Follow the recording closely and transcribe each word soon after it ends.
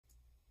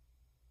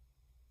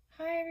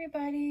Hi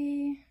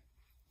everybody,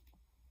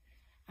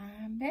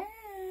 I'm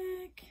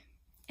back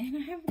and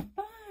I have a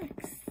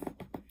box.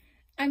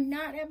 I'm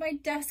not at my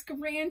desk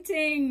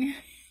ranting.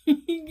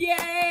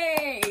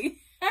 Yay!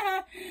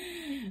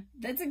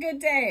 That's a good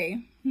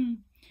day.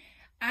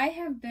 I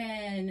have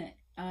been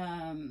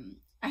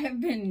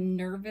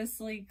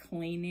nervously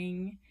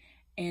cleaning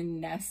and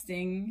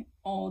nesting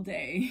all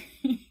day.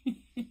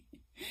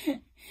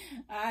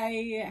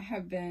 I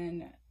have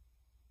been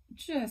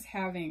just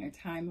having a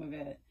time of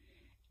it.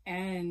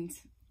 And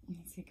let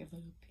me take a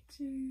little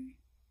picture.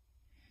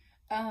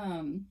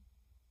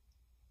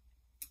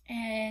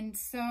 And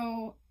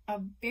so a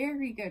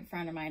very good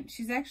friend of mine,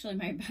 she's actually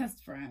my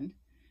best friend.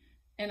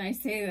 And I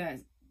say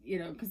that, you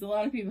know, because a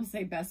lot of people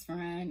say best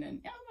friend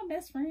and, oh, my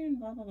best friend,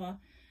 blah, blah, blah.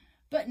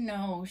 But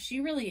no, she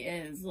really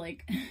is.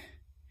 Like,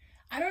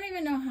 I don't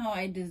even know how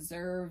I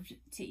deserved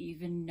to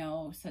even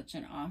know such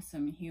an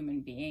awesome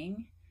human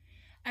being.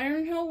 I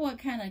don't know what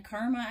kind of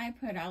karma I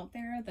put out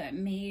there that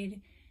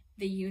made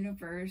the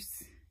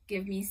universe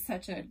give me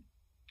such a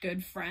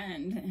good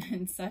friend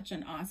and such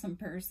an awesome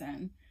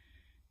person.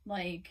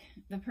 Like,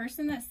 the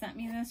person that sent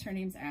me this, her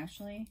name's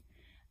Ashley.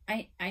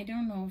 I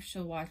don't know if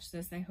she'll watch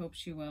this. I hope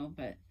she will,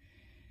 but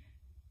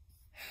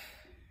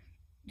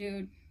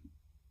dude,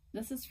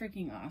 this is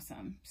freaking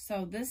awesome.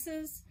 So this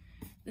is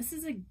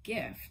a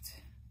gift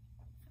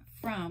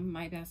from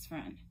my best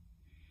friend.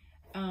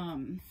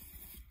 Oh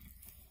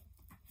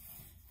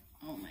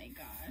my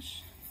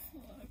gosh,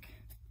 look.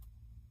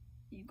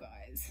 You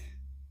guys,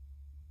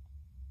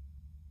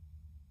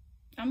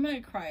 I'm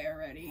gonna cry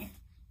already.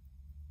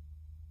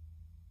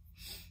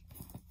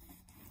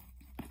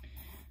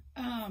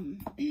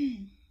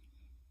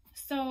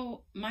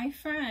 So my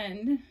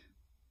friend,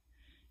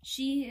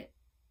 she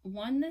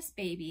won this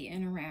baby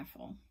in a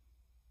raffle.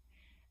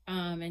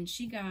 And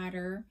she got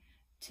her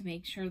to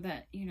make sure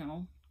that, you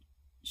know,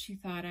 she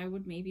thought I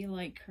would maybe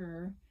like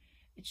her,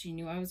 and she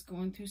knew I was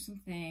going through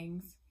some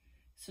things.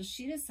 So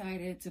she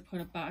decided to put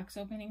a box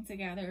opening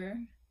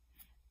together,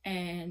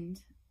 and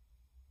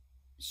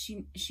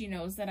she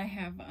knows that I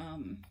have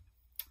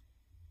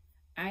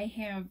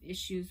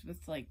issues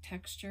with like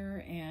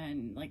texture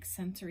and like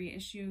sensory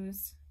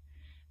issues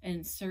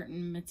and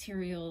certain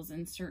materials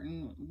and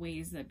certain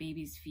ways that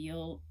babies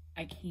feel.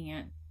 I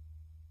can't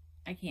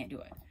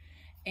do it.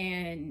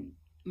 And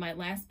my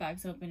last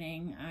box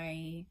opening,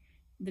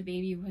 the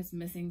baby was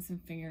missing some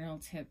fingernail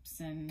tips,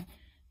 and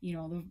you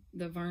know,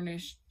 the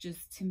varnish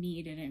just, to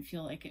me, didn't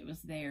feel like it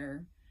was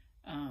there.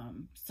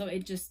 So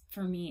it just,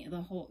 for me, it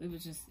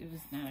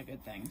was not a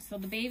good thing. So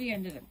the baby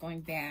ended up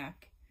going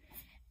back.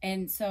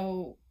 And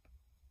so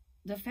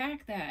the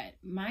fact that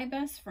my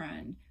best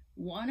friend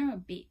won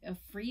a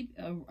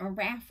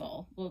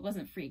raffle, well, it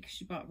wasn't free because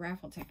she bought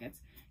raffle tickets.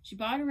 She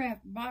bought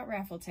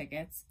raffle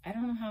tickets. I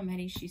don't know how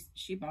many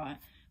she bought,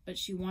 but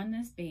she won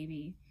this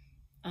baby.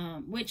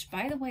 Which,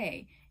 by the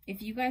way, if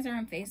you guys are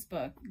on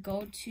Facebook,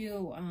 go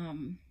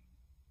to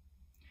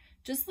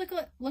just look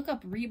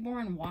up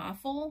Reborn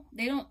Waffle.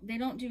 They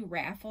don't do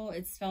raffle.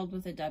 It's spelled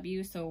with a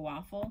W, so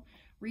waffle.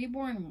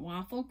 Reborn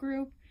Waffle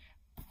Group.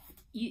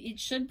 It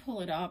should pull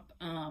it up.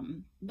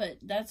 But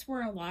that's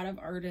where a lot of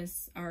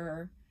artists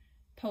are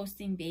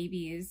posting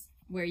babies,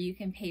 where you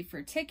can pay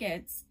for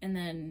tickets and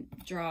then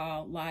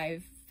draw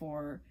live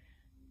for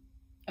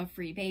a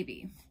free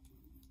baby.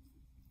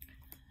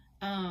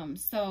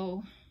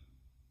 So,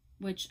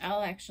 which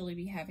I'll actually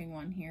be having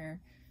one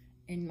here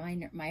in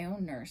my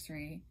own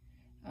nursery.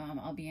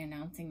 I'll be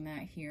announcing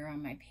that here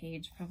on my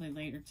page probably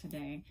later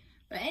today.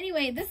 But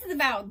anyway, this is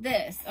about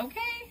this,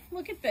 okay?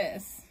 Look at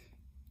this.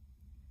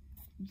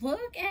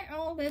 Look at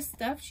all this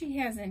stuff she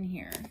has in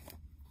here.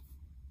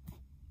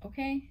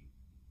 Okay?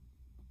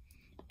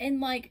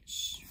 And like,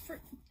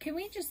 can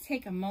we just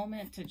take a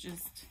moment to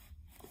just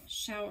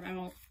shout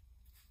out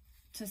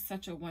to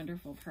such a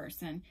wonderful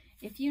person?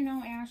 If you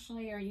know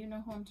Ashley, or you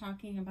know who I'm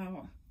talking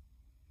about,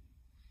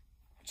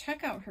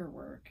 check out her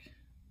work.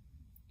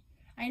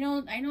 I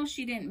know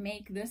she didn't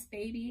make this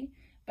baby,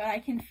 but I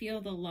can feel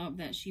the love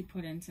that she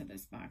put into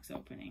this box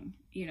opening,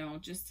 you know,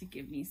 just to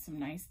give me some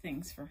nice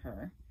things for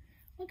her.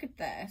 Look at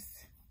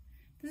this.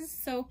 This is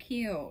so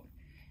cute.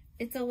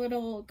 It's a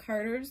little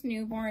Carter's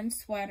newborn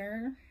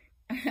sweater.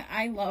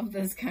 I love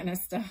this kind of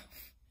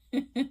stuff.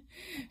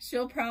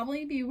 She'll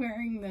probably be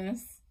wearing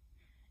this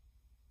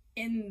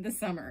in the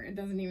summer. It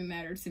doesn't even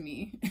matter to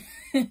me.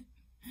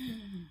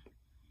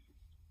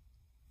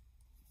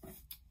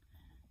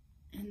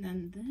 And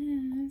then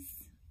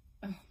this,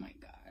 oh my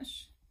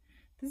gosh,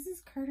 this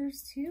is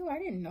Carter's too. I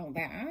didn't know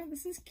that.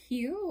 This is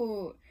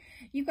cute.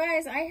 You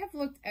guys, I have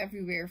looked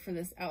everywhere for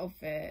this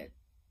outfit.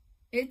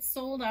 It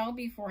sold out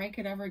before I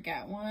could ever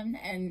get one,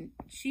 and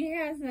she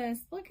has this.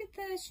 Look at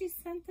this. She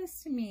sent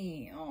this to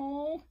me.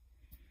 Oh,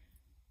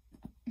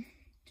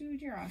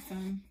 dude, you're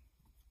awesome.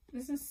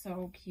 This is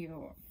so cute.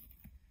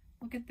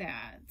 Look at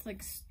that. It's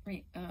like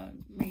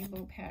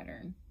rainbow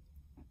pattern.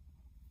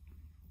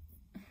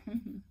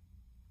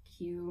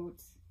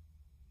 Cute.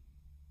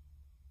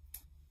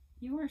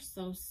 You are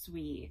so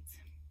sweet.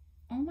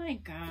 Oh my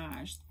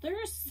gosh,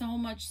 there's so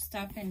much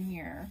stuff in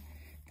here.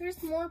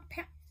 There's more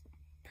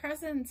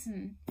presents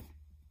and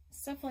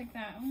stuff like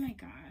that. Oh my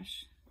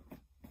gosh.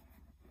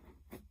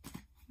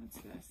 What's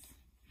this?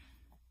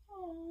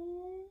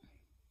 Oh,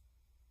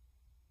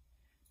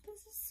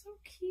 this is so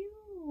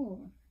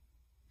cute.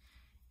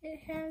 It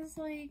has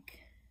like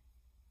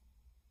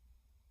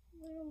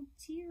a little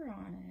deer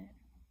on it.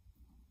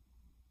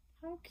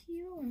 How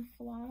cute, and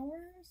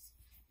flowers.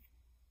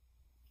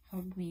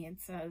 Hug me,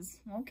 it says.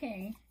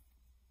 Okay.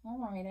 All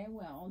right, I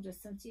will,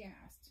 just since you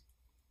asked.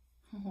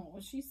 Oh,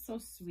 she's so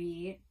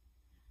sweet.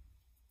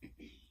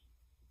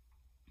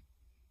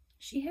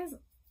 She has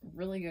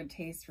really good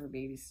taste for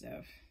baby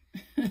stuff.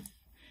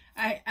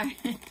 I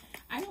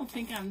don't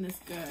think I'm this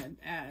good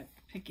at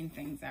picking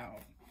things out.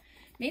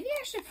 Maybe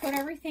I should put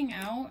everything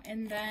out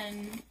and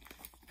then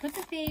put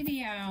the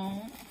baby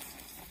out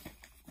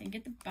and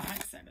get the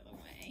box out of the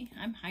way.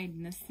 I'm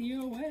hiding the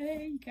seal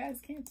away. You guys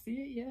can't see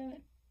it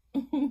yet.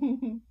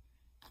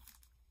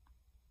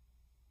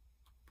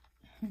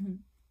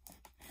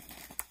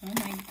 Oh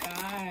my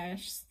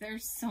gosh,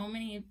 there's so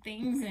many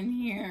things in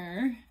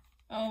here.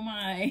 Oh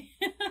my.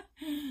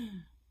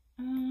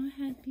 Oh,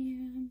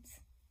 headbands.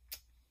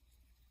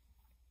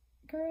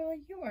 Girl,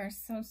 you are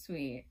so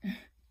sweet.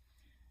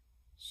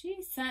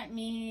 She sent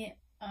me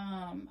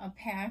a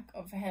pack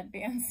of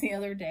headbands the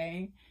other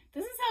day.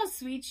 This is how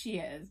sweet she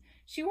is.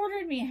 She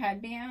ordered me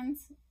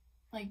headbands,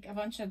 like a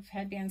bunch of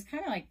headbands,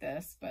 kind of like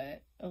this,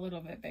 but a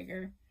little bit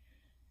bigger.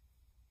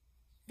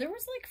 There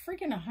was like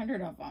freaking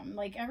 100 of them,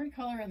 like every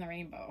color in the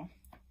rainbow.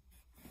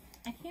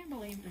 I can't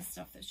believe the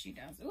stuff that she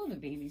does. Oh, the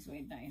baby's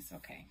way nice.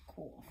 Okay,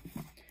 cool.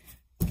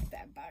 Put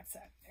that box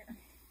out there.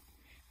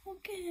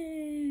 Look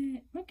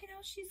at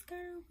how she's got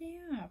her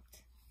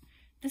wrapped.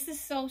 This is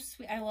so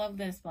sweet. I love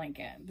this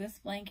blanket. This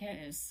blanket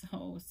is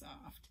so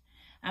soft.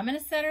 I'm going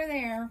to set her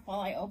there while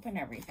I open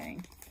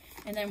everything.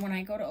 And then when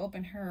I go to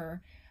open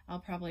her, I'll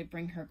probably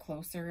bring her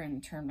closer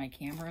and turn my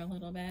camera a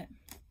little bit.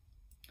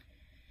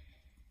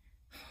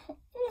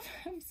 Oh,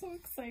 I'm so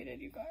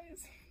excited, you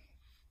guys.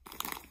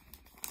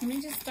 Let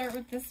me just start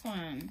with this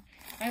one.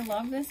 I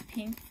love this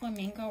pink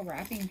flamingo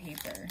wrapping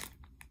paper.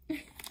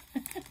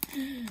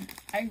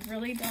 I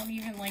really don't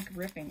even like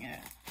ripping it.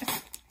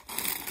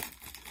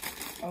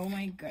 Oh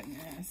my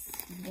goodness.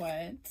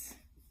 What?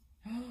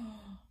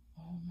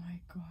 Oh my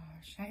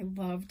gosh. I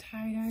love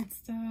tie-dyed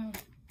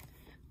stuff.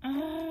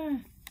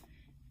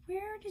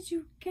 Where did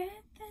you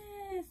get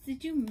this?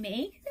 Did you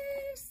make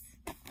this?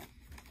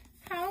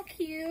 How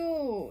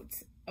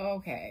cute.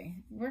 Okay,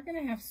 we're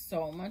gonna have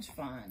so much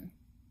fun.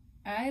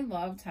 I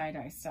love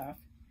tie-dye stuff.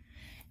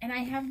 And I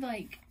have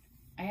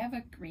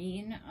a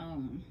green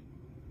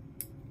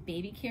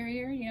baby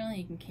carrier, you know,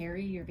 you can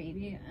carry your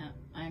baby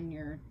on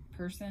your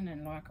person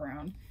and walk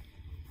around.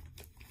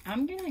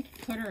 I'm gonna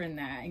put her in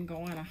that and go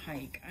on a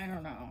hike. I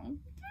don't know.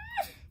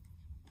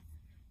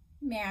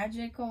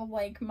 Magical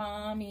like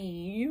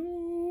mommy.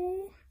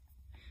 Ooh.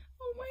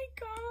 Oh my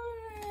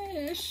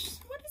gosh.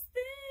 What is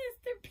this?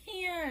 They're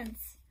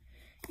pants.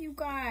 You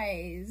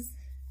guys.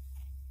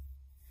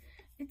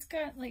 It's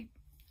got like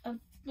a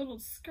little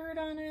skirt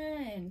on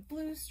it and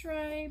blue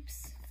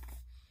stripes.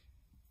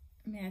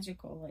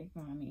 Magical like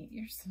mommy.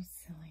 You're so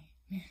silly.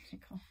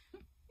 Magical.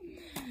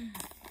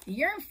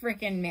 You're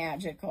freaking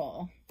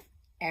magical.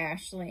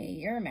 Ashley,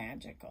 you're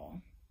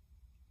magical.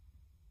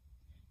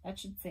 That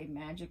should say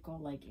magical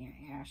like Aunt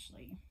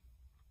Ashley.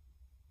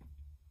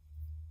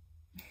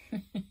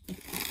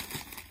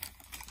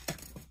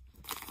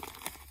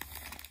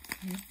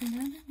 Here's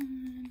another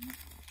one.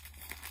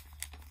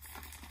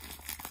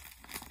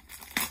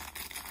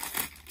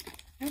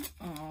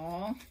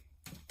 Oh,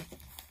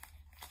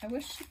 I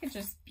wish she could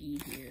just be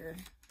here.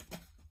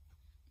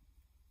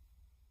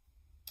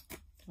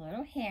 A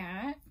little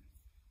hat.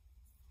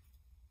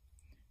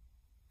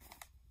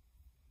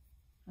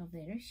 A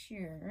little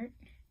shirt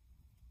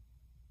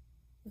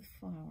with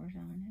flowers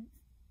on it.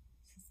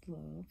 This is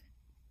love.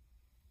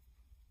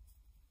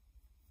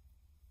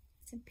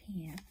 Some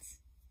pants.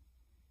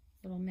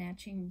 Little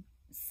matching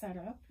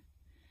setup.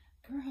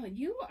 Girl,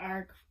 you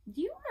are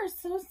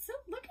so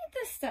look at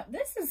this stuff.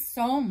 This is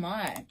so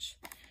much.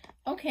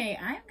 Okay,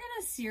 I'm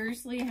gonna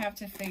seriously have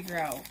to figure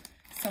out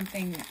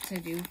something to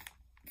do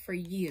for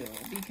you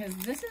because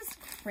this is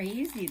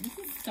crazy. This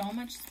is so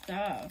much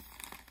stuff.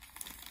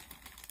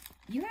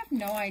 You have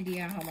no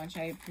idea how much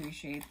I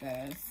appreciate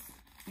this.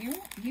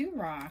 You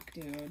rock,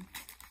 dude.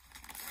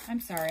 I'm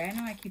sorry. I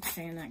know I keep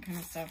saying that kind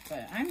of stuff,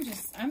 but I'm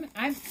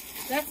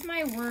that's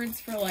my words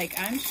for like,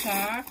 I'm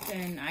shocked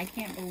and I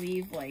can't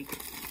believe like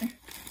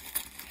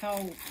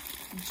how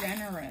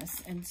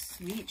generous and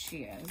sweet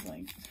she is.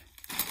 Like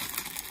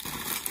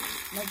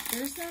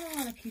there's not a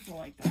lot of people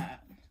like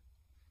that.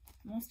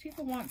 Most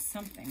people want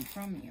something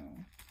from you.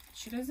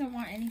 She doesn't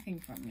want anything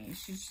from me.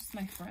 She's just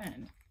my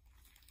friend.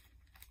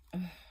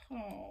 Ugh.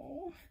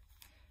 Oh,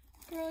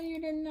 girl, you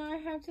did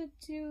not have to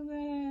do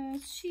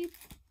this.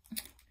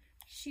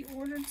 She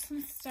ordered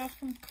some stuff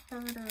from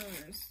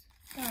Carter's.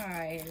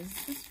 Guys,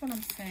 this is what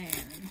I'm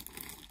saying.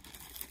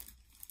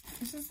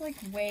 This is like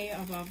way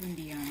above and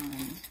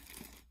beyond.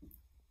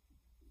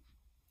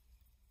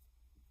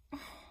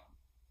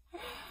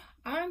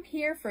 I'm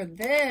here for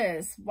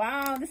this.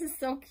 Wow, this is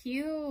so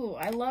cute.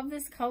 I love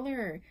this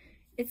color.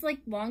 It's like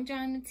long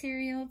john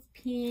material. It's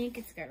pink.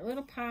 It's got a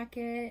little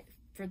pocket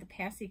for the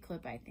passy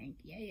clip, I think.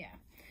 Yeah.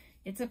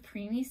 It's a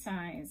preemie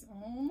size.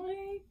 Oh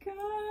my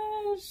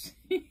gosh.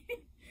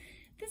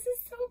 This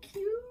is so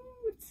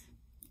cute.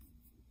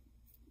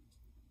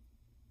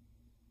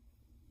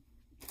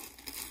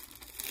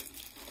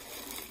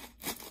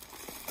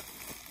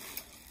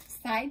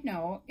 Side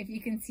note, if you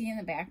can see in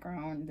the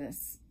background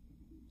this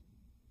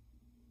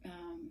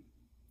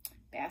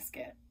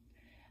basket,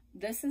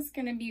 this is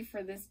going to be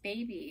for this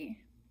baby.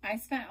 I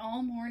spent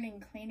all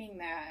morning cleaning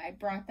that. I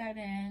brought that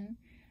in.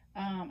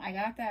 I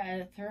got that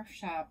at a thrift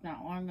shop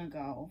not long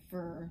ago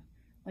for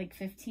like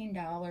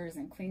 $15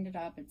 and cleaned it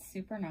up. It's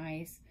super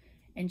nice.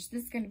 And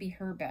this is going to be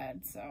her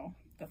bed, so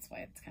that's why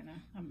it's kind of,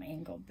 I'm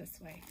angled this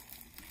way.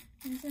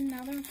 There's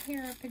another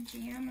pair of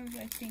pajamas,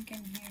 I think,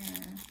 in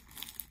here.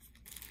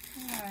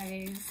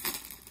 Guys.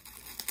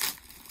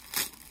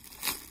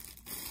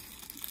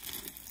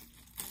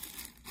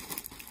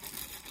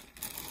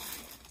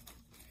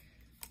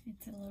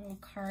 It's a little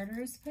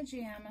Carter's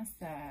pajama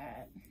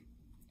set.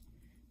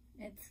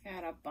 It's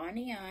got a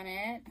bunny on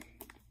it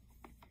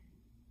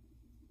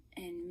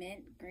and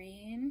mint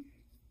green.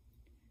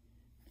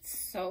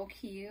 It's so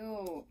cute.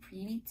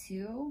 Preemie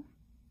too.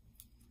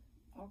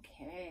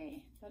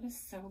 Okay, that is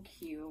so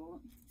cute.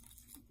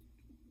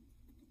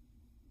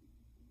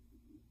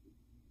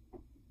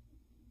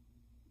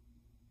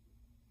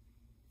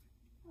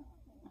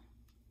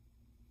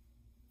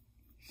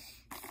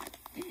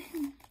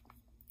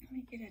 Let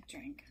me get a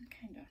drink.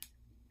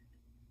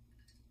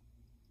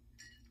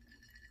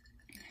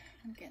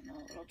 I'm getting a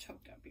little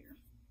choked up here.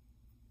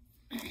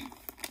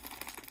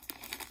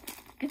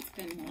 It's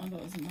been one of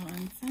those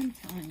months, I'm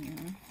telling you.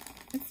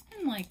 It's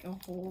been like a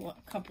whole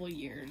couple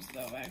years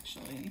though,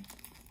 actually.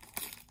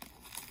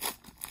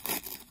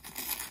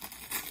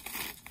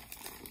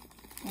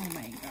 Oh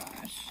my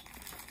gosh.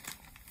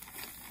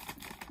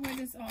 What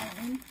is all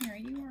in here?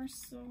 You are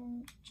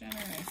so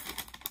generous.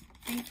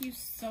 Thank you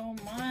so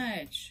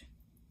much.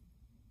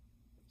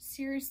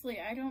 Seriously,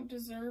 I don't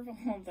deserve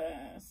all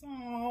this.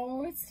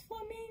 Oh, it's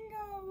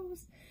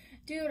flamingos.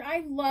 Dude,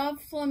 I love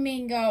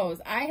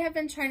flamingos. I have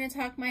been trying to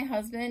talk my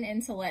husband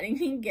into letting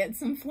me get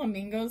some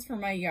flamingos for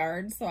my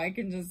yard so I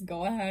can just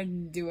go ahead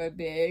and do it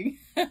big.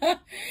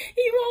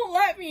 He won't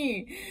let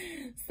me.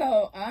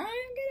 So I'm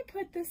going to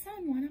put this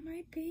on one of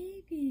my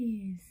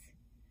babies.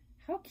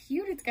 How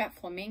cute. It's got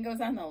flamingos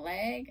on the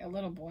leg. A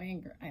little boy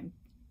and girl.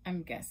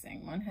 I'm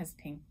guessing. One has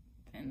pink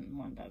and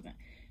one doesn't.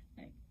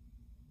 Like,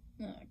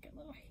 look, a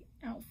little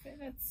outfit.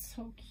 That's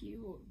so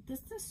cute.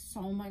 This is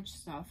so much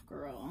stuff,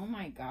 girl. Oh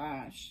my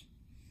gosh.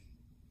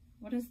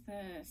 What is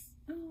this?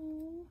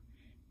 Oh,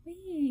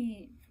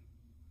 wait.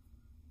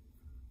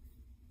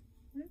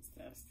 What is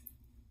this?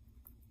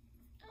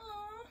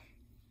 Oh,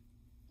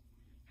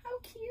 how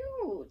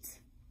cute.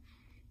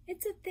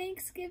 It's a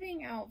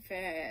Thanksgiving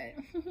outfit.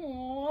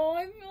 Oh,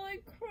 I feel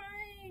like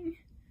crying.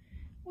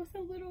 With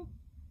a little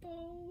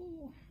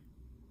bow.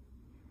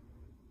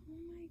 Oh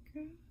my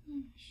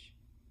gosh.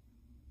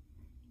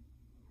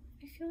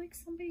 I feel like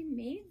somebody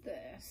made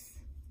this.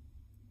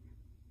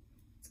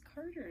 It's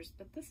Carter's,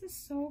 but this is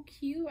so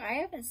cute. I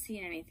haven't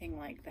seen anything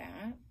like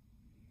that.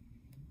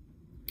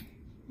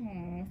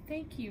 Oh,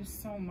 thank you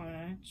so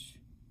much.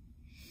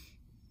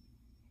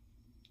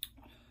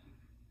 Oh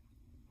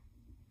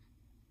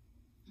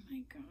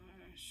my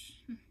gosh.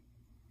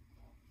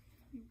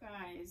 You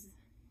guys,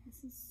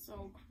 this is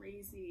so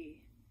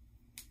crazy.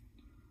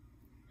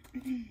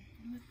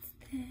 What's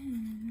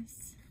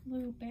this?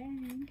 Little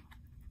bag.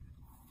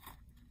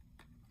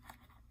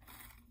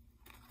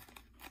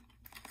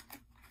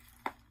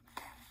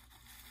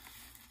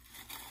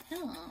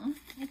 Oh,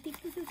 I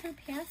think this is her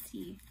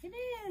passy. It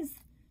is.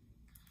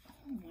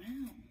 Oh,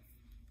 wow.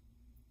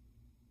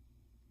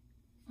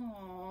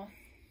 Oh.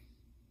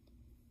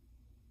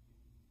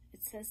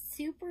 It says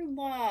super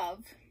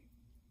love.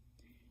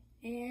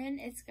 And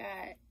it's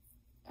got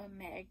a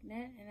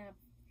magnet and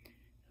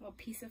a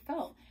piece of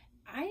felt.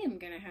 I am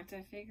going to have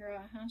to figure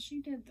out how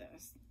she did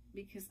this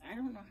because I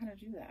don't know how to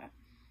do that.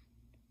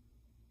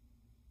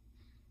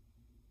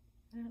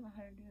 I don't know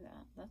how to do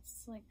that.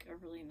 That's like a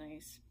really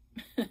nice...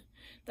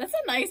 That's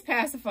a nice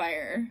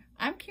pacifier.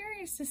 I'm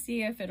curious to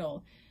see if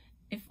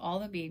all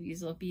the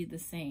babies will be the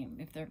same,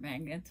 if their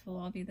magnets will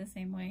all be the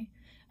same way.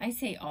 I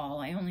say all,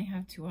 I only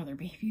have 2 other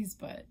babies,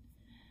 but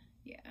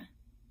yeah.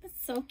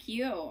 That's so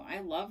cute. I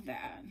love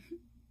that.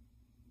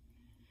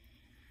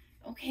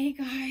 Okay,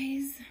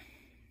 guys.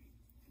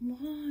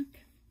 Look.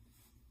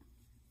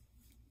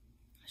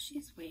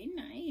 She's way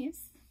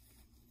nice.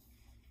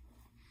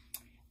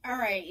 All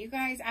right, you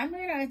guys, I'm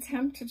going to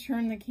attempt to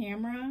turn the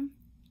camera.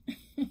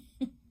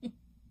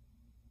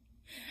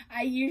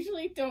 I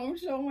usually don't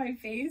show my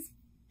face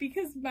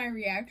because my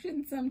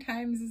reaction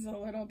sometimes is a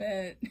little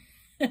bit,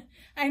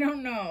 I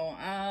don't know.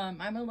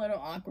 I'm a little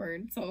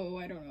awkward, so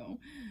I don't know.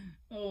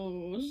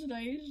 Oh, should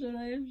I?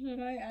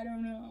 I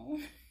don't know.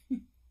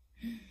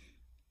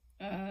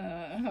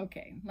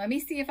 Okay. Let me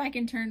see if I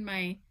can turn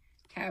my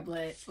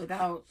tablet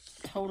without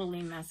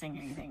totally messing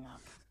anything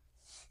up.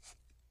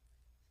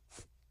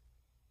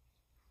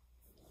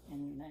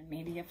 And then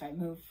maybe if I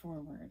move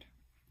forward.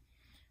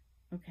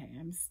 Okay,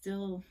 I'm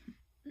still...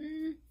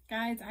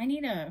 guys, I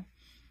need a...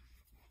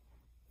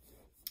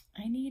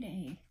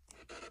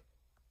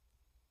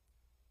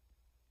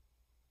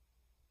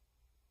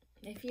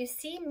 If you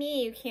see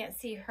me, you can't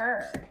see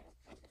her.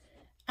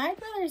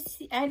 I'd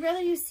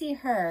rather you see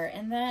her,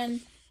 and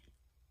then...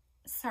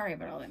 Sorry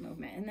about all that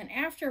movement. And then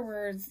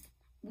afterwards,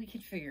 we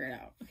can figure it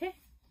out, okay?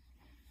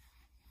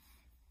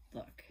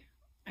 Look,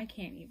 I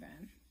can't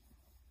even.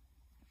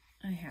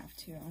 I have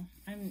to.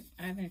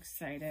 I'm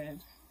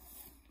excited.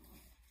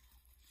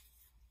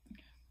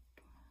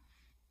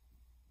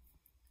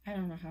 I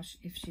don't know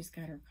if she's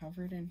got her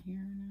covered in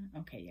here or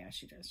not. Okay, yeah,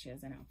 she does. She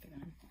has an outfit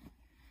on.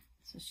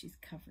 So she's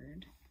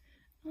covered.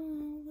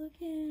 Oh, look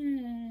at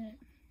it.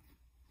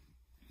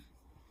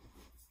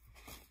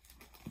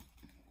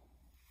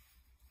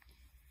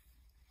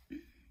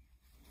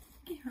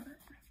 Look at her.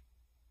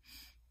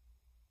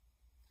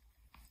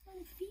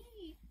 Oh,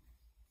 feet.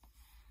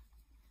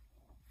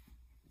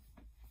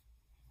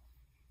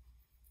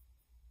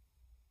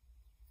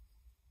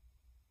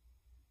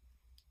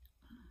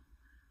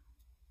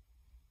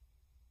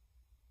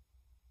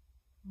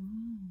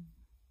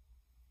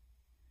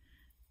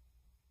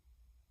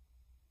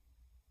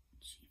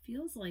 She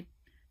feels like,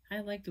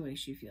 I like the way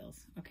she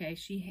feels. Okay,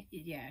 she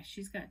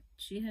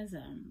has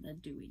the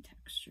dewy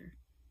texture,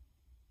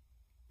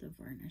 the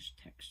varnished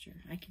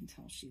texture. I can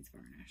tell she's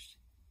varnished.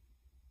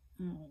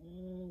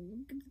 Oh,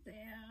 look at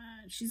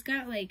that. She's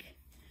got like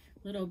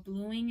little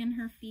bluing in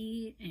her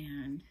feet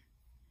and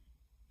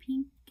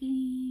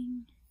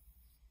pinking.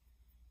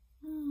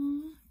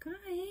 Oh,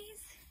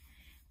 guys,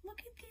 look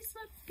at these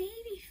little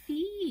baby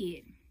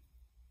feet.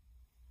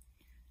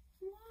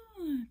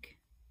 Look.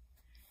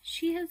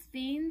 She has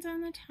veins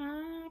on the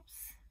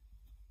tops.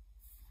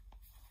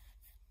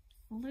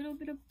 A little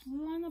bit of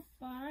blue on the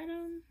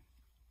bottom.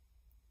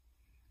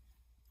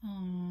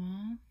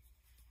 Aww.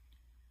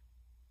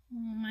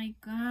 Oh my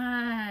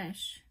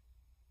gosh.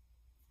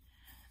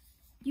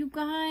 You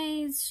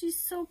guys, she's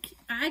so cute.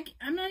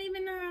 I'm not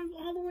even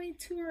all the way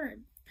to her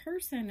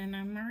person and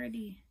I'm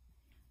already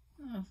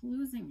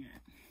losing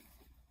it.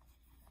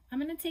 I'm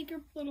gonna take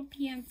her little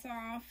pants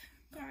off.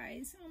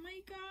 Guys, oh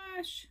my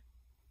gosh.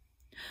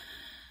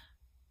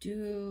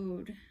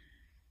 Dude.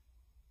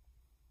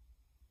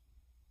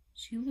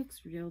 She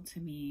looks real to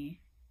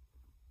me.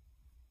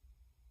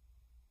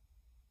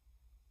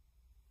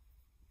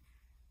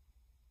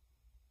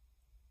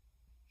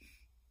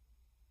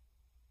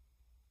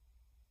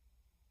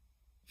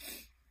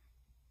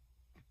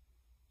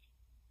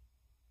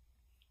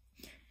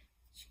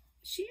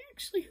 She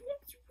actually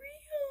looks real.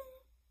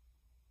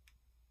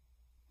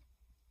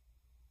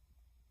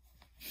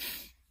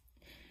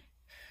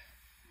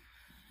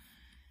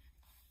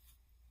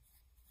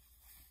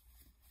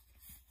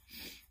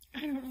 I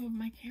don't know if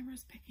my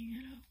camera's picking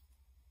it up.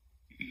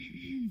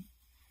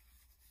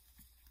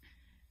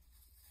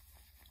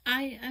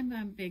 I'm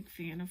a big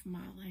fan of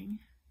mottling.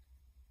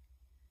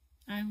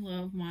 I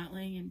love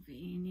mottling and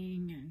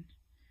veining, and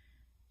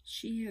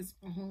she has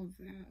all of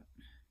that.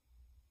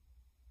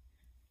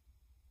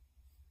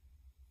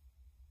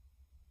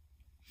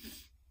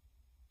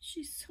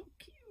 She's so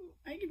cute.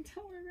 I can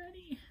tell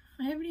already.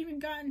 I haven't even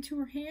gotten to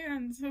her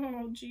hands.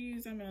 Oh,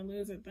 geez, I'm gonna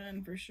lose it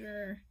then for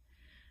sure.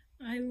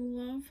 I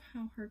love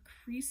how her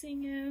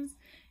creasing is.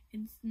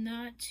 It's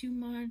not too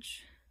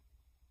much,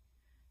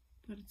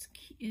 but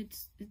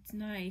it's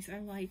nice. I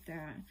like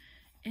that.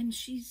 And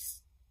she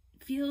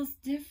feels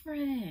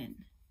different.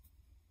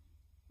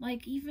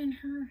 Like even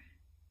her,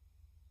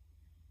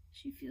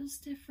 she feels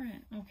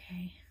different.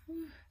 Okay.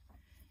 Whew.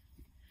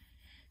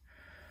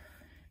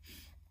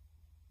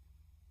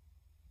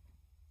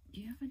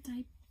 Do you have a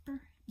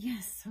diaper?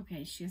 Yes.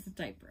 Okay, she has a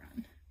diaper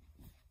on.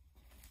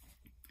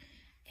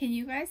 Can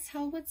you guys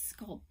tell what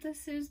sculpt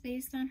this is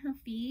based on her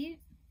feet?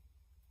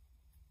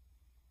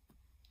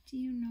 Do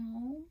you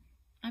know?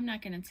 I'm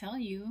not going to tell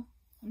you.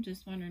 I'm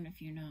just wondering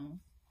if you know.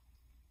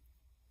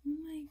 Oh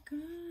my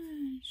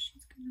gosh,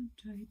 she's got a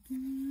diaper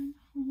on.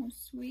 Oh,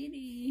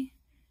 sweetie.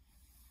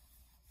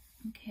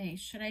 Okay,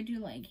 should I do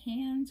like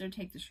hands or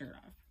take the shirt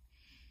off?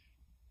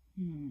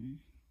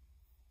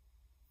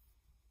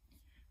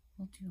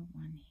 We'll do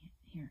one hand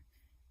here.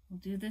 We'll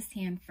do this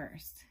hand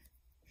first.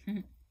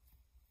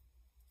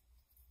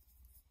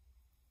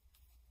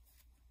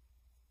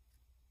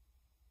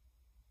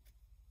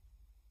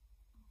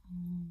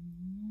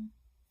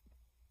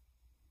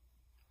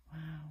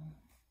 Wow.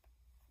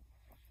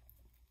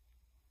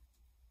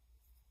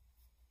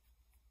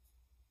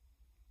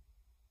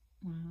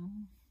 Wow.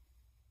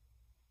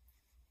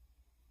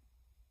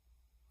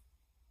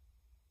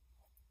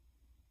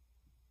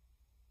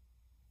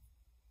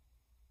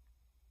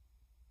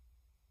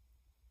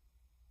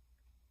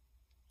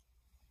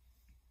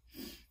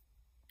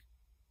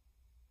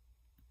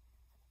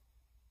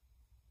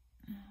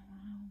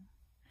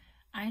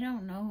 I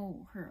don't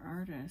know her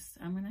artist.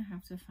 I'm gonna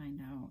have to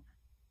find out.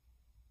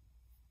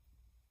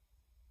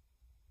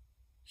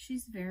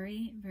 She's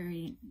very,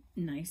 very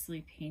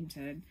nicely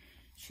painted.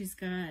 She's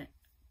got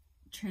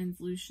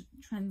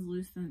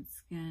translucent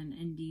skin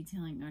and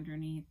detailing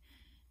underneath,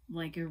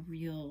 like a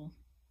real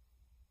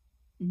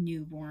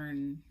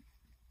newborn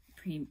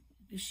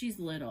she's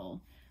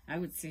little. I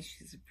would say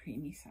she's a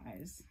preemie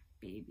size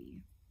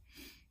baby.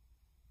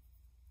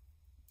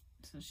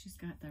 So she's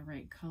got the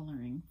right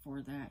coloring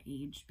for that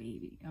age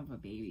of a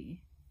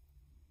baby.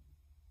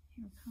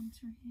 Here comes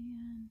her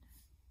hand.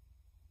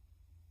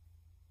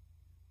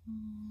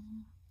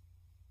 Oh,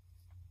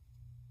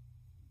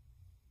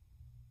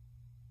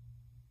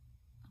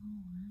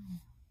 wow.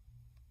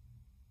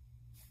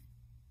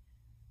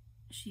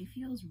 She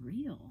feels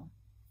real.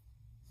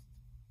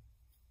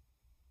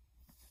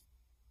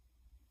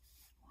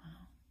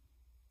 Wow.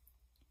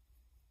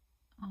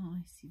 Oh,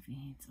 I see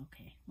veins.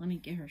 Okay, let me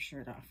get her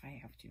shirt off. I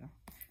have to.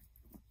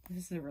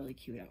 This is a really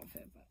cute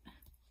outfit, but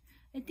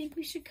I think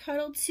we should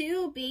cuddle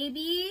too,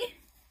 baby.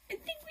 I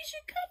think we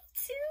should cuddle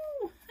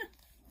too.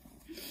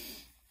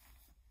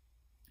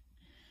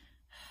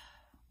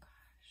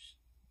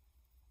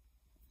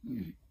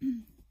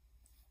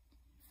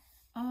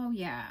 Oh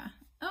yeah.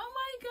 Oh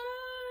my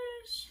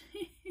gosh.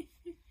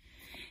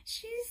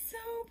 She's so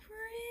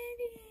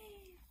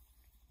pretty.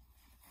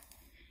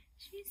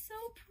 She's so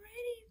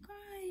pretty, you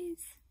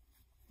guys.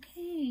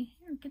 Okay,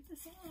 here, get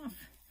this off.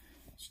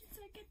 She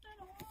said get that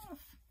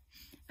off.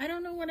 I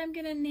don't know what I'm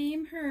gonna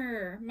name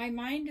her. My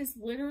mind is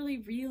literally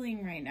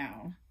reeling right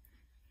now.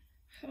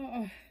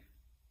 Oh,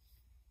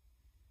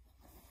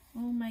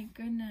 oh my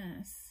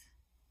goodness.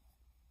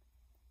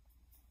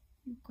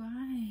 You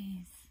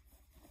guys,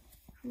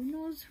 who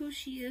knows who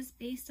she is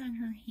based on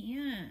her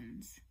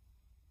hands?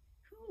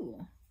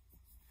 Who?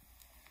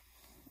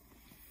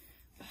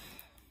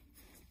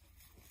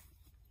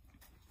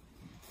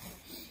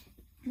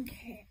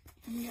 Okay,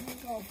 I'm gonna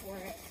go for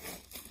it.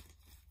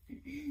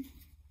 I'm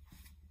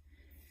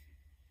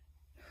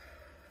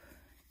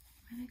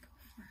gonna go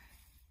for it.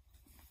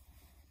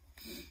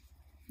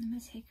 I'm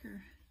gonna take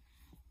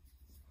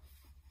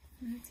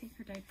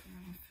her diaper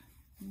off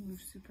and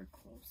move super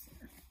close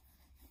there.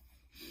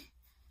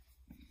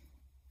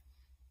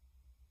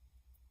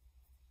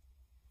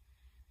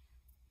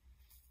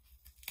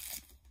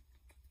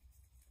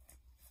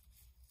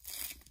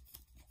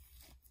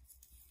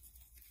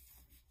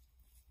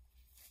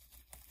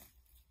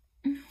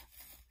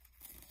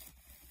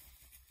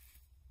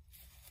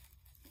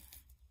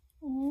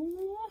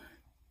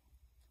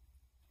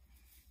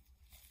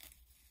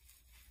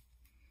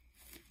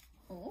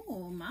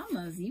 Oh,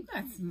 mamas, you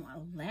got some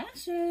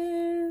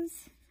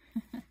lashes.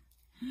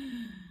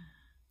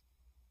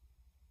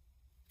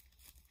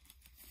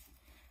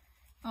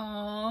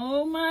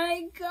 Oh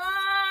my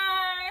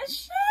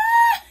gosh.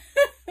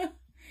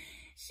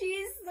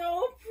 She's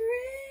so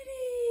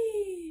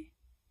pretty.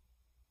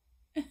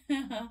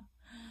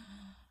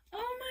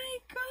 Oh my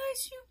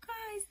gosh, you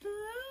guys,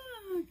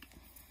 look.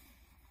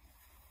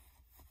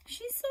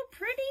 She's so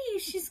pretty.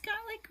 She's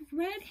got like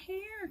red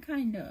hair,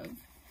 kind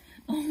of.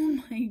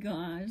 Oh my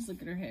gosh,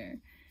 look at her hair.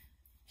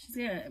 She's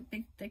got a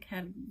big thick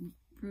head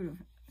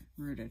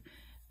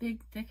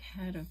big thick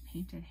head of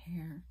painted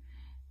hair.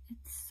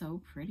 It's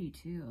so pretty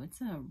too.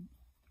 It's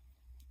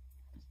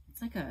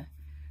like a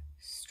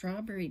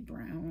strawberry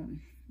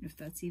brown, if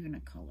that's even a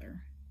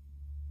color.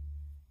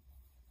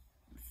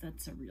 If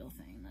that's a real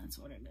thing, that's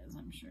what it is,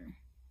 I'm sure.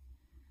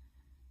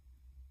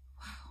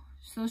 Wow.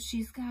 So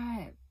she's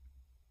got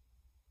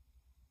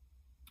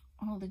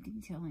all the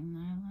detailing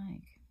that I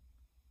like.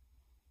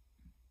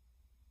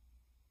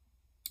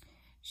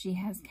 She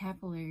has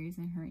capillaries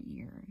in her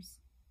ears.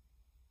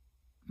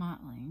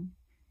 Mottling.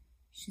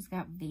 She's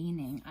got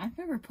veining. I've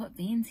never put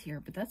veins here,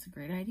 but that's a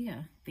great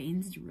idea.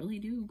 Veins really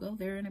do go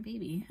there in a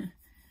baby.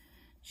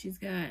 She's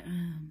got a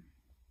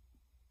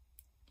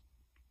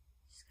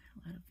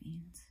lot of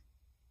veins.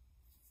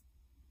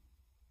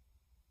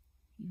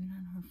 Even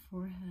on her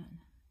forehead.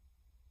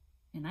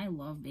 And I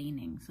love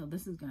veining, so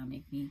this is gonna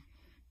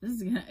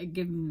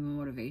give me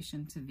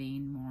motivation to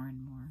vein more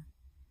and more.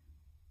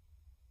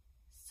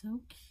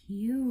 So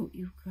cute,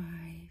 you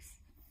guys.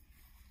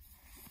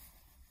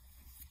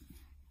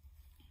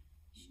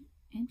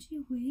 And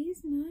she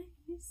weighs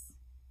nice.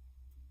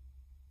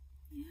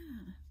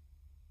 Yeah.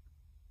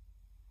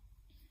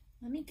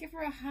 Let me give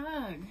her a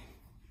hug.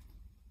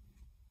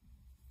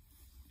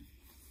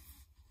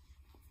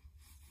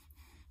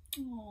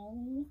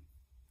 Oh.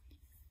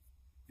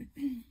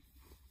 Do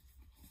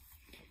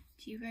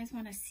you guys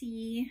want to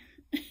see?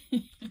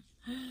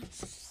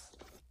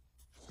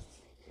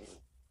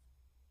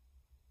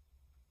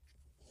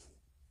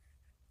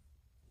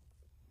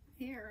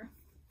 Here.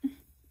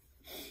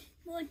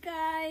 Look,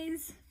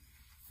 guys.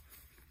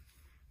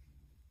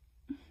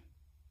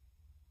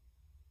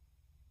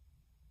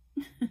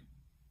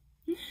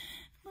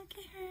 Look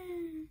at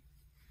her.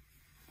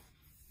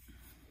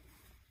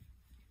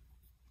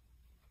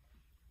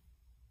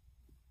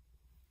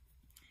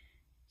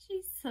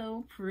 She's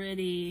so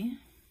pretty.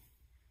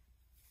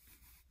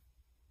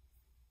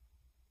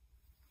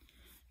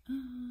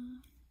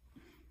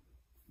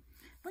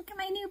 Look at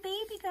my new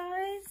baby,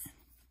 guys.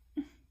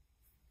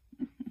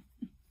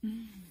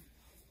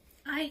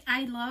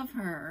 I love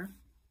her.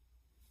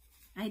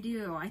 I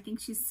do. I think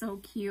she's so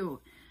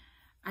cute.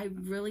 I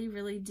really,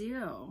 really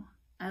do.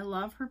 I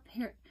love her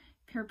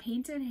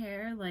painted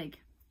hair. Like,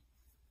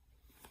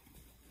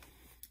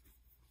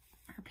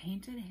 her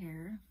painted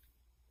hair.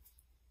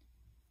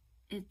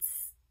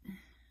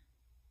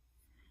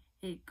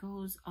 It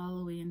goes all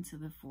the way into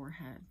the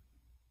forehead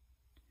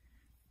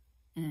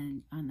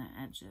and on the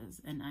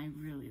edges, and I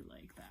really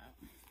like that.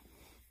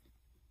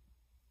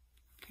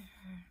 Okay.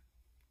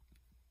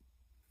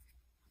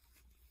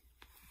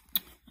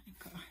 Oh my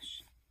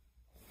gosh.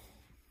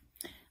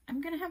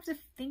 I'm gonna have to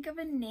think of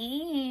a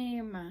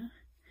name.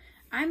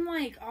 I'm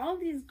like, all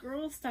these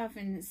girl stuff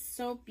and it's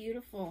so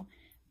beautiful,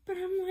 but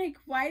I'm like,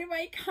 why do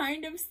I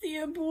kind of see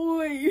a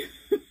boy?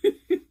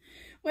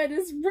 What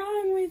is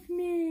wrong with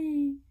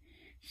me?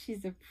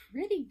 She's a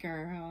pretty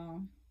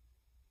girl.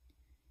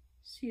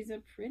 She's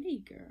a pretty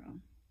girl.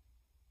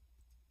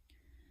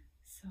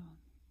 So,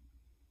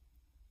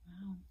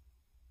 wow.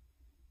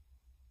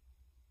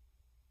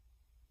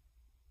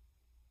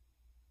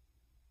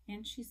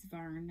 And she's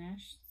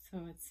varnished,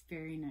 so it's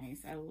very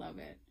nice. I love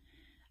it.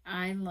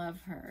 I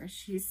love her.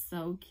 She's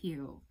so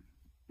cute.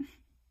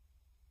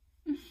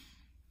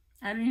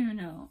 I don't even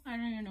know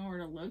where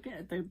to look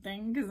at the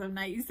thing because I'm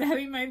not used to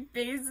having my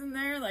face in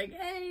there. Like,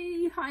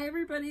 hey, hi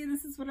everybody,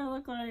 this is what I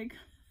look like.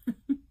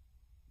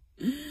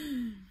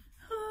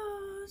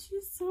 Oh,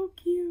 she's so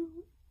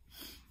cute.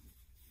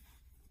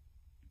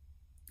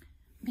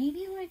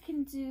 Maybe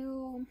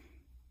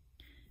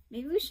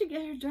we should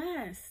get her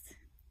dressed.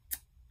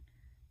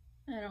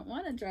 I don't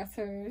want to dress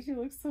her. She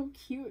looks so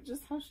cute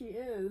just how she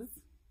is.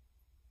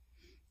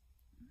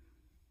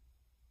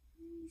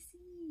 Let me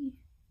see.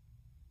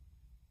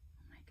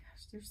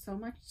 There's so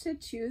much to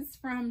choose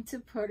from to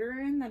put her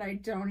in that I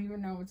don't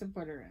even know what to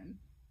put her in.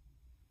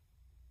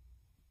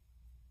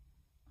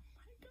 Oh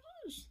my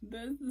gosh,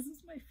 this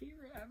is my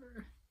favorite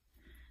ever.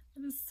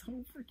 That is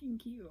so freaking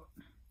cute.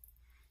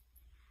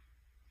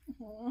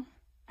 Oh,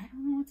 I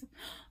don't know what to...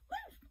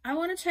 I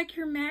want to check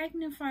your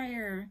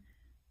magnifier.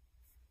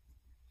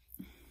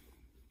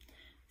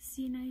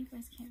 See, now you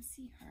guys can't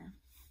see her.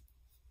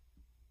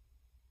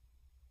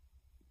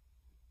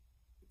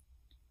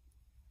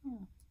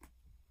 Oh.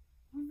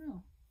 Oh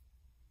no.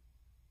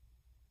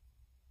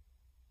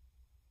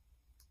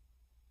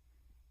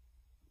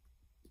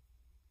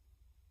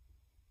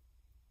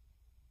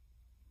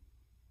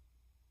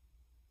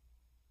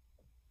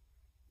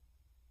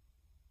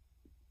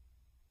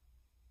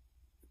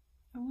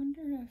 I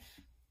wonder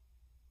if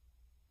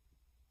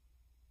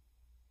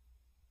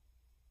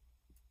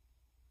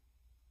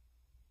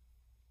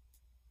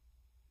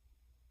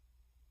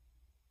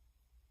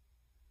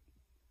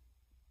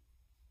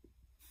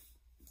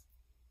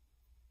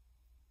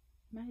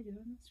am I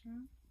doing this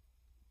wrong?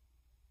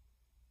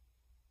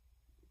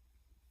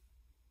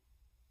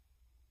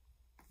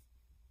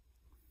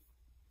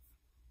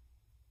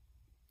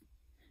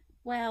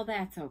 Well,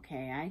 that's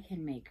okay. I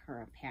can make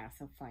her a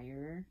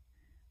pacifier,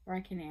 or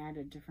I can add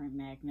a different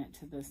magnet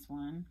to this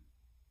one.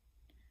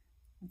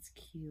 That's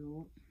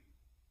cute.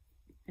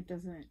 It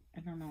doesn't, I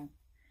don't know.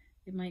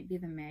 It might be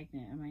the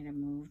magnet. I might have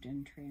moved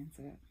in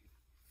transit.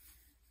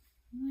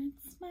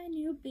 It's my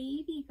new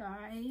baby,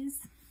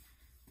 guys.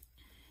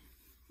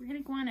 We're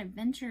gonna go on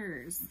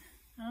adventures.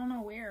 I don't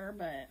know where,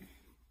 but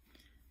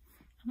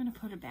I'm gonna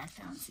put it back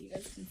down so you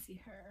guys can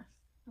see her.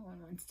 No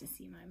one wants to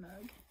see my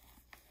mug.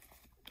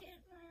 Look at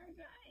her,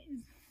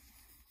 guys.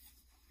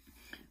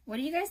 What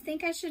do you guys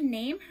think I should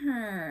name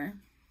her?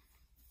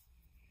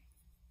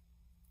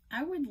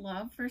 I would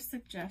love for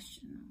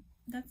suggestion.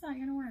 That's not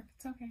gonna work.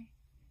 It's okay.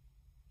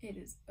 It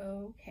is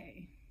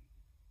okay.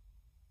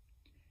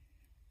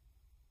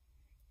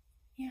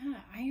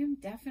 Yeah, I am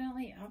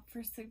definitely up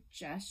for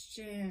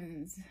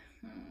suggestions.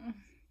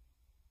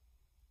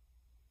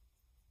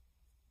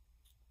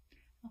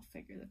 I'll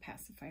figure the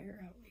pacifier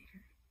out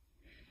later.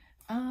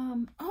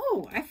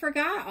 Oh, I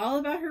forgot all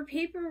about her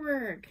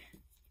paperwork.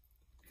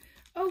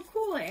 Oh,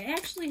 cool. It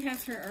actually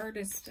has her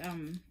artist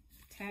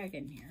tag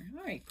in here.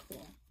 All right,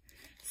 cool.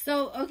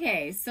 So,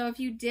 okay, so if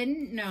you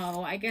didn't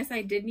know, I guess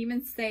I didn't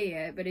even say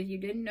it, but if you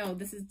didn't know,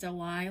 this is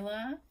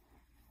Delilah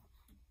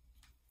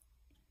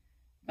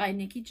by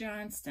Nikki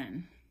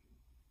Johnston.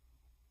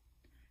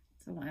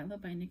 Delilah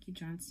by Nikki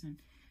Johnston.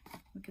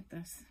 Look at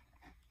this.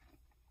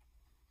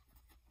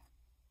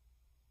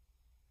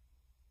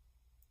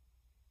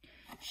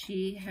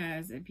 She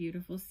has a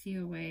beautiful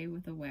COA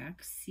with a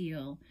wax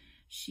seal.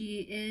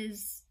 She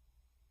is,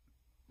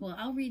 well,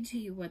 I'll read to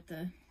you what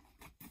it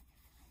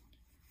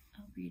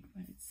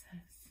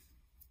says.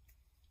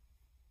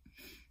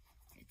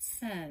 It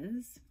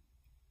says,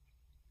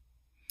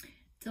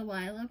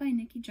 Delilah by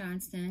Nikki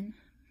Johnston,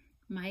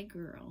 my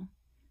girl,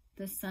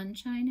 the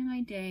sunshine in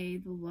my day,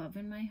 the love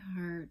in my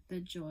heart, the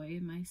joy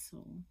in my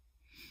soul.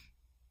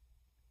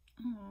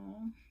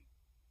 Oh.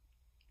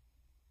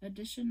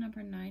 Edition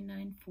number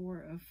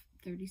 994 of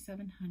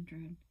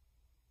 3700.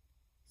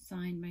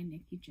 Signed by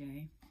Nikki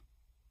J.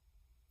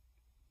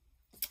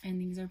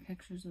 And these are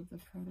pictures of the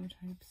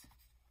prototypes.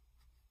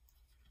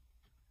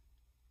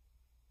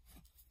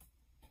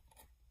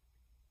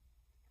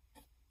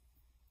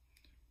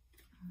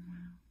 Oh,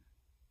 wow.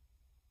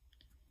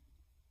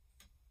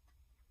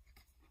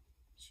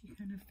 She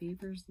kind of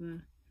favors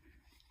the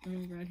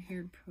little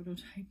red-haired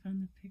prototype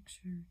on the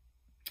picture.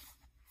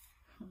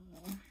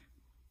 Oh.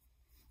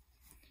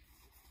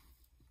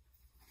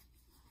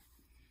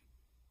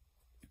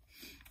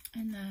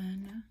 And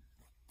then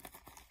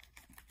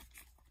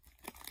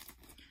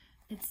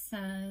it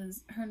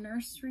says her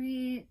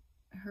nursery,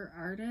 her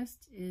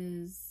artist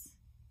is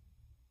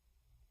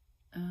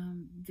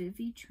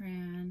Vivi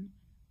Tran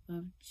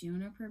of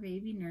Juniper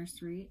Baby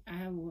Nursery.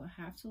 I will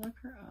have to look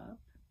her up.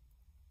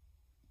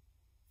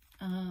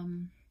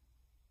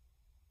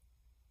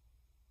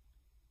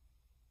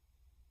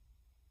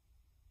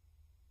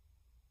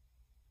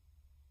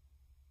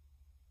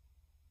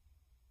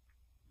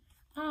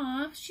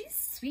 Aw, she's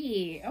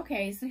sweet.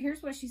 Okay, so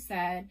here's what she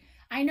said.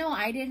 I know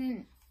I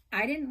didn't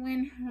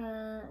win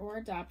her or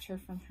adopt her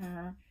from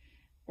her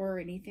or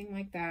anything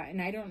like that. And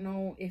I don't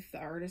know if the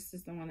artist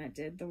is the one that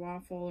did the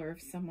waffle or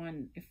if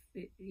someone,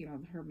 you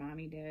know, her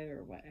mommy did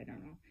or what. I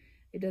don't know.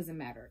 It doesn't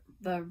matter.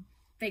 The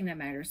thing that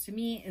matters to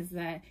me is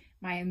that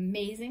my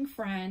amazing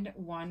friend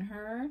won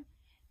her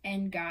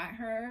and got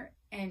her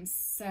and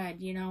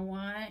said, you know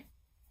what?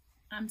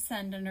 I'm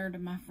sending her to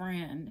my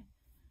friend.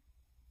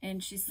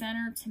 And she sent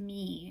her to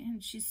me,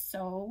 and she's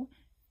so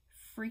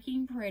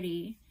freaking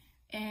pretty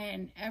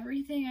and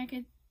everything I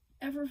could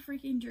ever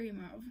freaking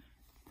dream of.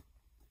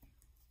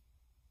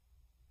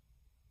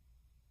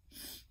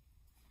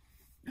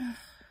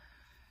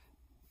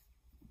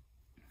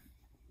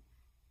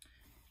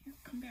 Here,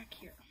 come back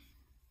here.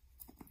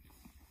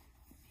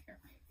 Here,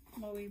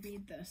 while we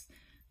read this.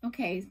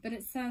 Okay, but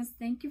it says,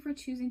 thank you for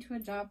choosing to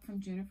adopt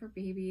from Juniper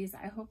Babies.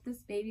 I hope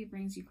this baby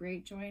brings you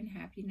great joy and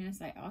happiness.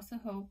 I also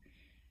hope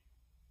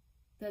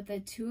that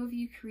the two of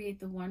you create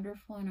the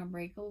wonderful and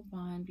unbreakable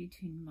bond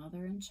between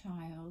mother and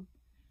child.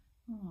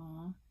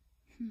 Aww.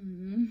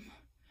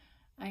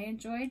 I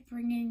enjoyed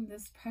bringing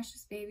this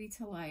precious baby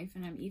to life,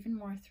 and I'm even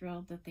more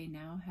thrilled that they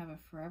now have a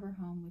forever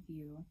home with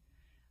you.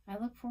 I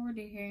look forward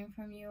to hearing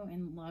from you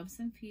and love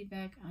some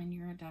feedback on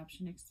your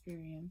adoption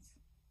experience.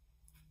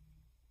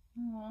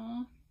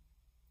 Aww.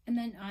 And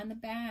then on the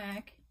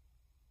back,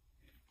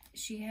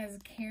 she has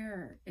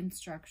care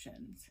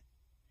instructions.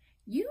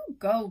 You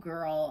go,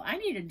 girl. I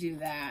need to do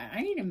that.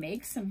 I need to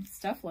make some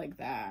stuff like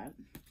that.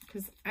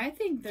 Because I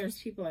think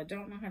there's people that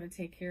don't know how to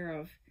take care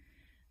of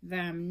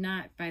them,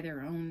 not by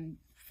their own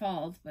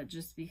fault, but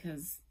just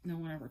because no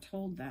one ever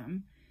told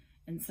them.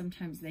 And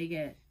sometimes they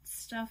get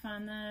stuff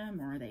on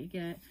them, or they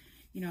get,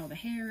 you know, the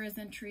hair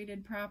isn't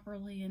treated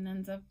properly and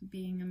ends up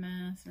being a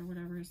mess or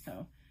whatever.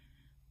 So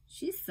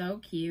she's so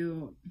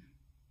cute.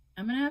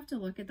 I'm going to have to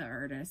look at the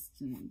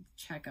artist and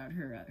check out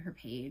her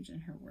page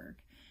and her work.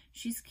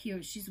 She's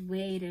cute. She's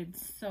weighted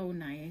so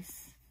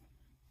nice.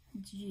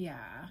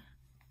 Yeah.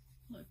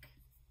 Look.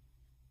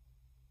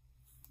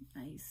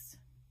 Nice.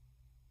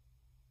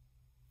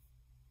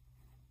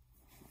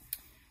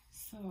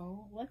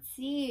 So, let's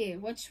see.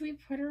 What should we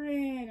put her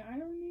in? I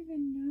don't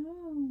even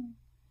know.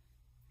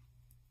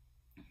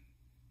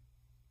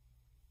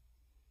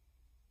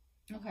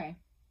 Okay.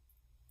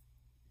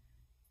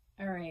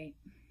 All right.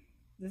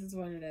 This is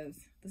what it is.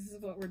 This is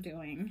what we're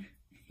doing.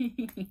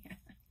 Yeah.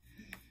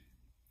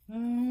 Oh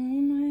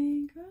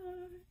my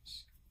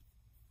gosh.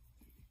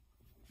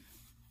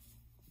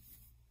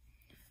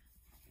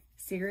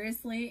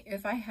 Seriously,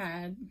 if I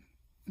had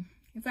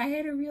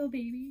a real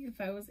baby, if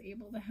I was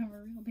able to have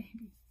a real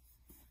baby,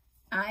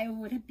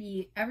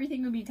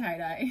 everything would be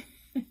tie-dye.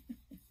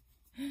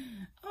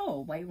 Oh,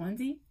 white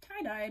onesie,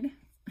 tie-dyed.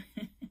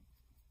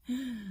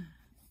 In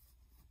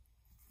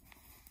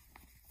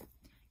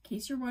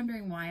case you're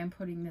wondering why I'm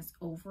putting this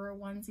over a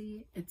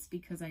onesie, it's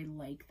because I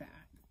like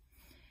that.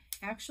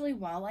 Actually,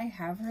 while I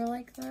have her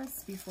like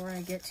this, before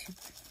I get to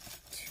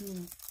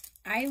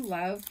I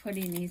love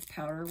putting these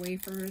powder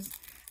wafers.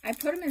 I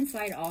put them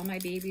inside all my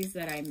babies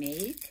that I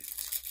make.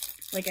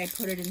 Like, I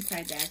put it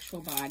inside the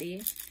actual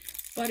body.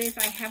 But if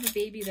I have a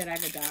baby that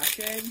I've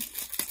adopted,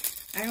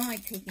 I don't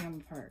like taking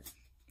them apart.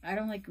 I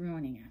don't like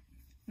ruining it.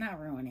 Not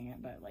ruining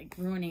it, but like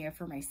ruining it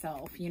for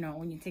myself. You know,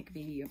 when you take a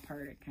baby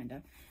apart, it kind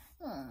of,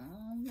 oh,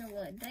 got a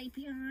little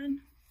diaper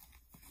on.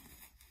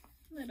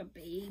 Little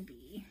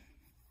baby.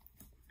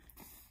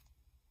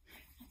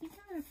 I think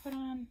I'm going to put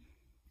on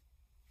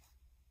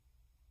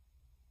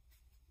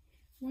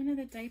one of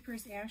the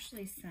diapers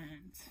Ashley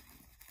sent.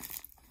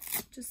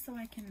 Just so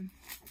I can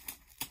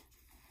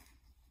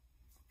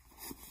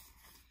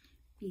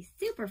be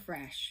super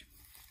fresh.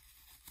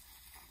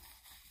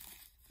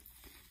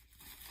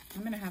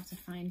 I'm going to have to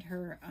find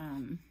her,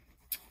 oh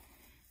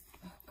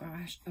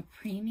gosh, a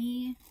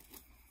preemie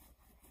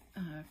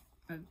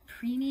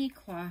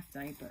cloth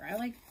diaper. I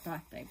like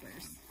cloth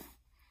diapers.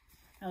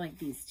 I like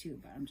these too,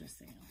 but I'm just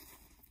saying.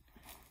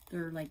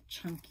 They're like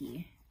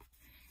chunky.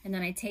 And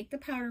then I take the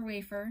powder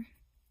wafer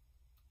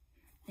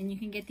And you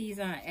can get these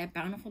at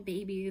Bountiful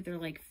Baby. They're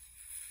like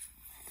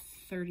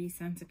 30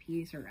 cents a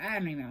piece, or I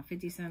don't even know,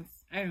 50 cents.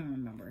 I don't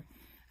remember.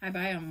 I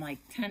buy them like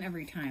 10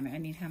 every time,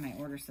 anytime I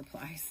order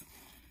supplies.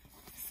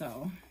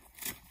 So,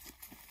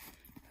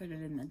 put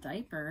it in the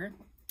diaper.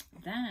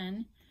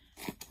 Then,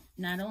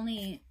 not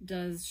only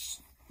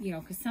does, you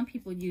know, because some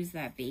people use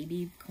that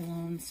baby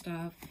cologne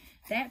stuff.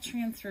 That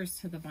transfers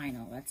to the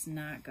vinyl. That's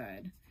not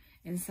good.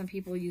 And some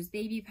people use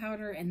baby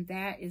powder, and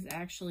that is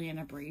actually an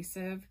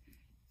abrasive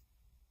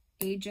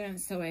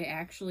agent. So it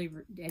actually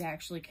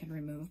can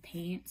remove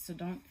paint. So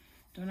don't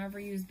ever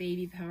use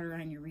baby powder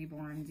on your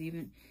Reborns,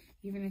 even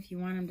if you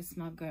want them to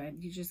smell good.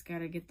 You just got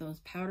to get those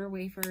powder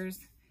wafers.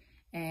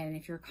 And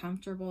if you're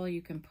comfortable,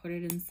 you can put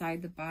it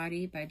inside the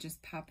body by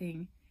just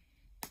popping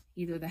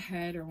either the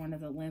head or one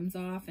of the limbs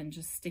off and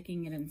just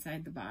sticking it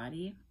inside the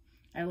body.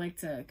 I like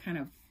to kind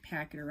of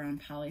pack it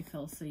around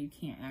polyfill so you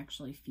can't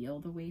actually feel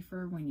the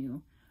wafer when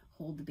you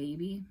hold the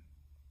baby.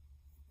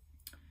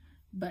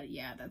 But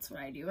yeah, that's what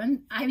I do.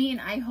 And I mean,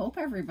 I hope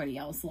everybody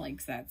else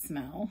likes that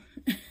smell.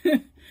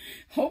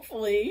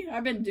 Hopefully.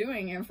 I've been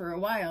doing it for a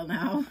while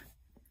now.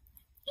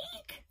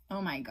 Eek!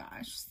 Oh my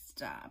gosh,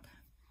 stop.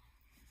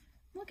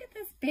 Look at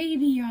this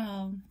baby,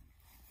 y'all.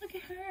 Look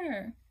at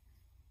her.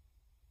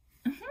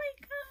 Oh my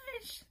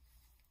gosh.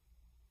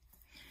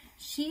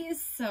 She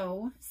is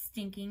so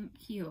stinking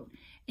cute.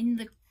 And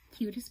the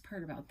cutest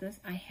part about this,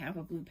 I have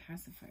a blue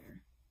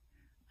pacifier.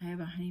 I have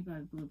a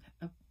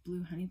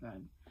blue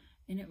honeybug.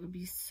 And it would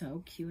be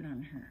so cute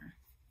on her.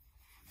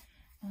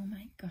 Oh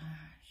my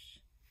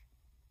gosh.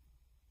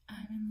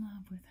 I'm in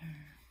love with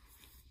her.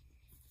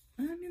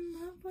 I'm in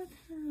love with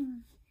her.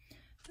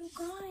 You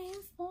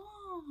guys, look.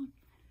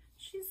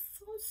 She's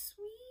so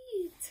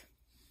sweet.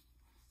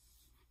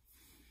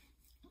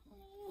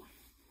 Oh.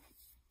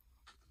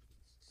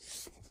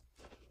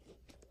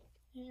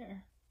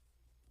 There.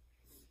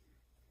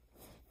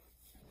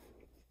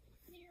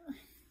 There.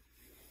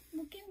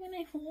 Look at when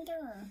I hold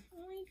her.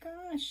 Oh my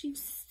gosh, she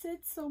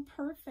sits so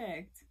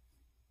perfect.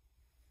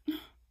 Look.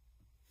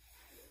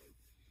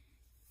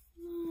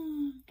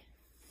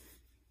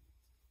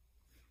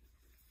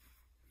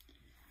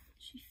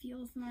 She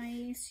feels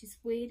nice. She's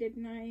weighted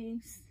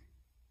nice.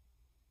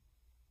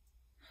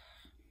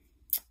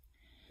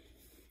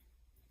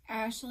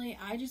 Ashley,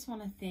 I just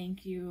want to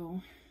thank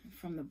you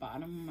from the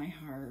bottom of my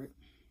heart.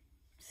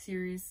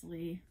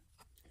 Seriously.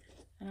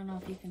 I don't know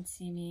if you can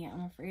see me.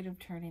 I'm afraid of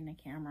turning the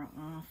camera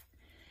off.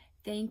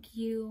 Thank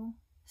you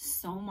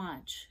so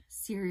much.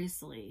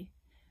 Seriously.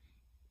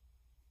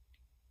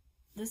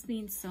 This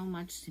means so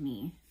much to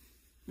me.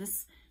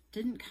 This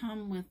didn't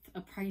come with a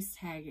price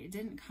tag. It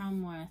didn't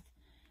come with,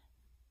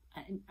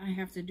 I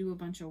have to do a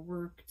bunch of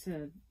work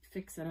to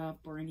fix it up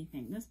or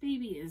anything. This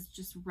baby is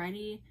just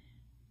ready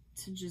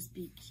to just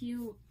be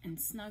cute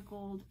and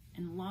snuggled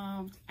and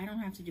loved. I don't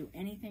have to do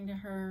anything to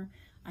her.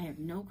 I have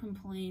no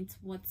complaints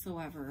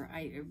whatsoever.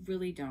 I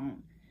really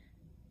don't.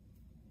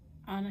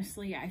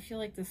 Honestly, I feel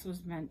like this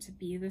was meant to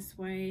be this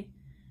way.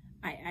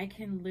 I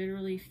can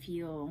literally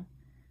feel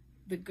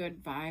the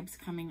good vibes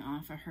coming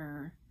off of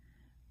her.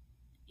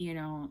 You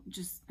know,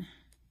 just...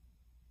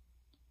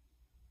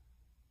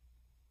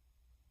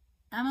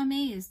 I'm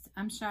amazed.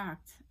 I'm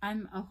shocked.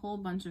 I'm a whole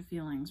bunch of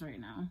feelings right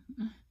now.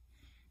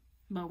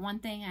 But one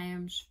thing I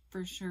am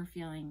for sure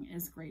feeling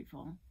is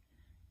grateful.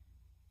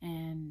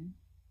 And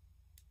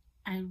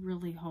I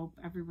really hope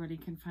everybody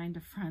can find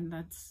a friend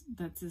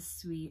that's as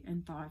sweet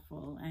and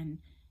thoughtful and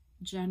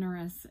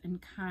generous and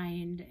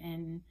kind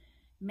and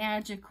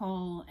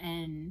magical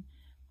and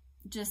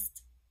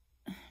just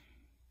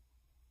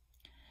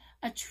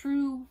a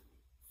true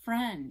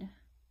friend,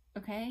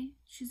 okay?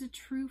 She's a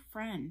true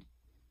friend.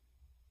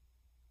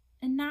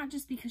 And not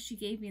just because she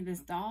gave me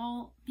this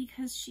doll,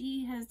 because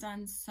she has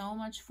done so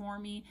much for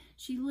me.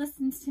 She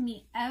listens to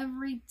me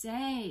every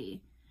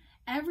day.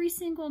 Every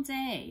single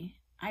day,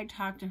 I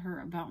talk to her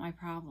about my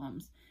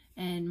problems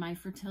and my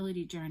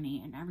fertility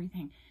journey and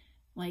everything.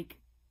 Like,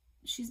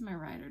 she's my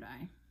ride or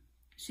die.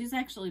 She's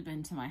actually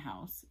been to my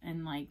house,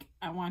 and like,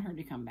 I want her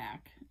to come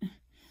back.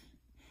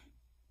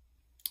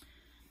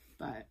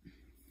 But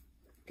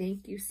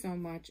thank you so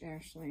much,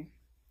 Ashley.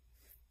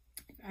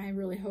 I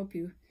really hope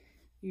you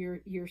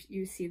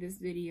see this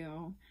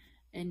video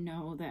and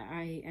know that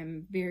I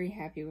am very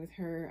happy with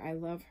her. I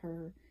love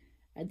her.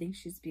 I think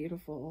she's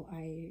beautiful.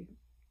 I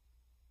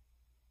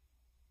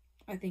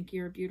think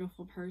you're a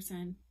beautiful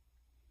person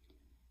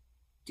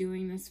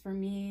doing this for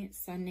me,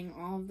 sending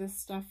all of this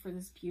stuff for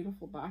this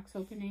beautiful box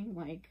opening.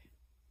 Like,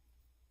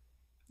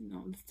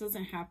 no, this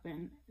doesn't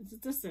happen. This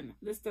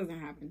doesn't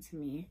happen to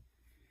me.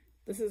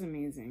 This is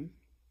amazing.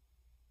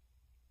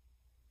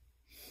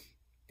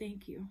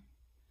 Thank you.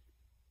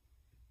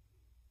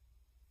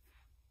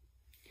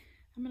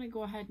 I'm going to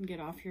go ahead and get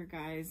off here,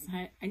 guys.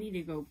 I need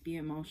to go be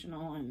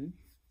emotional and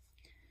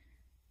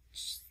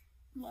just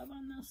love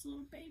on this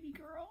little baby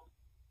girl.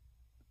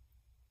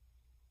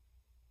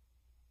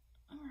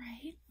 All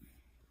right.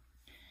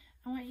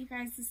 I want you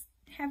guys to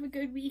have a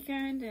good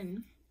weekend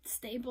and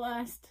stay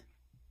blessed.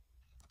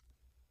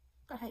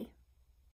 Bye.